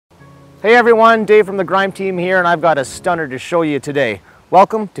Hey everyone, Dave from the Grime team here, and I've got a stunner to show you today.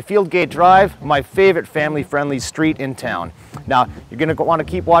 Welcome to Fieldgate Drive, my favorite family-friendly street in town. Now, you're going to want to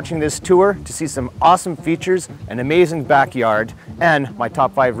keep watching this tour to see some awesome features, an amazing backyard, and my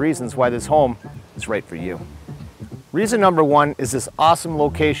top 5 reasons why this home is right for you. Reason number 1 is this awesome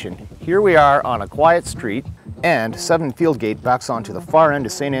location. Here we are on a quiet street, and 7 Fieldgate backs onto the far end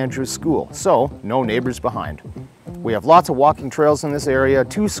of St. Andrew's School, so no neighbors behind. We have lots of walking trails in this area,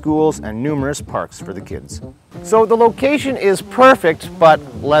 2 schools, and numerous parks for the kids. So the location is perfect, but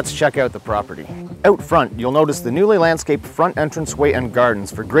let's check out the property. Out front, you'll notice the newly landscaped front entranceway and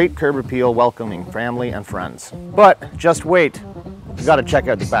gardens for great curb appeal welcoming family and friends. But just wait, you gotta check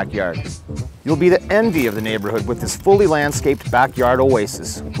out the backyard. You'll be the envy of the neighborhood with this fully landscaped backyard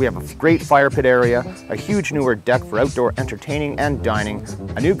oasis. We have a great fire pit area, a huge newer deck for outdoor entertaining and dining,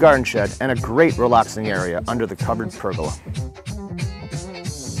 a new garden shed, and a great relaxing area under the covered pergola.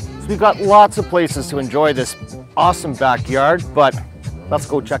 So we've got lots of places to enjoy this awesome backyard, but let's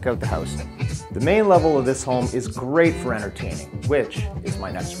go check out the house. The main level of this home is great for entertaining, which is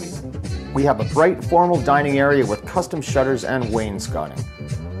my next reason. We have a bright formal dining area with custom shutters and wainscoting.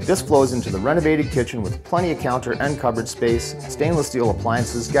 This flows into the renovated kitchen with plenty of counter and cupboard space, stainless steel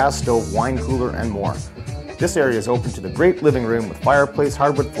appliances, gas stove, wine cooler, and more. This area is open to the great living room with fireplace,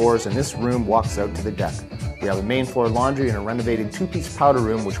 hardwood floors, and this room walks out to the deck. We have a main floor laundry and a renovated 2-piece powder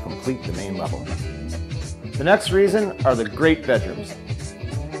room which complete the main level. The next reason are the great bedrooms.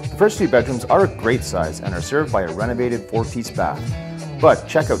 The first 2 bedrooms are a great size and are served by a renovated 4-piece bath. But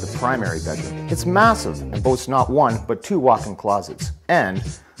check out the primary bedroom. It's massive and boasts not 1 but 2 walk-in closets and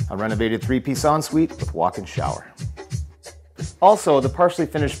a renovated 3-piece ensuite with walk-in shower. Also, the partially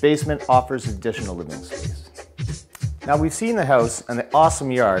finished basement offers additional living space. Now, we've seen the house and the awesome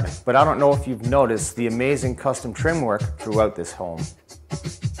yard, but I don't know if you've noticed the amazing custom trim work throughout this home.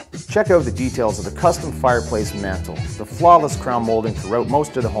 Check out the details of the custom fireplace mantle, the flawless crown molding throughout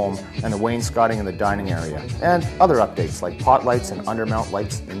most of the home, and the wainscoting in the dining area, and other updates like pot lights and undermount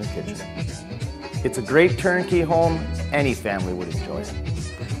lights in the kitchen. It's a great turnkey home, any family would enjoy it.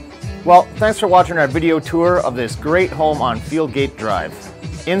 Well, thanks for watching our video tour of this great home on Fieldgate Drive.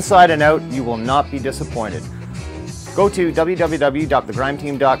 Inside and out, you will not be disappointed. Go to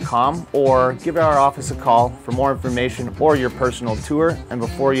www.thegrimeteam.com or give our office a call for more information or your personal tour, and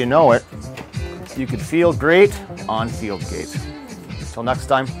before you know it, you could feel great on Fieldgate. Until next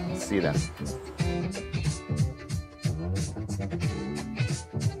time, see you then.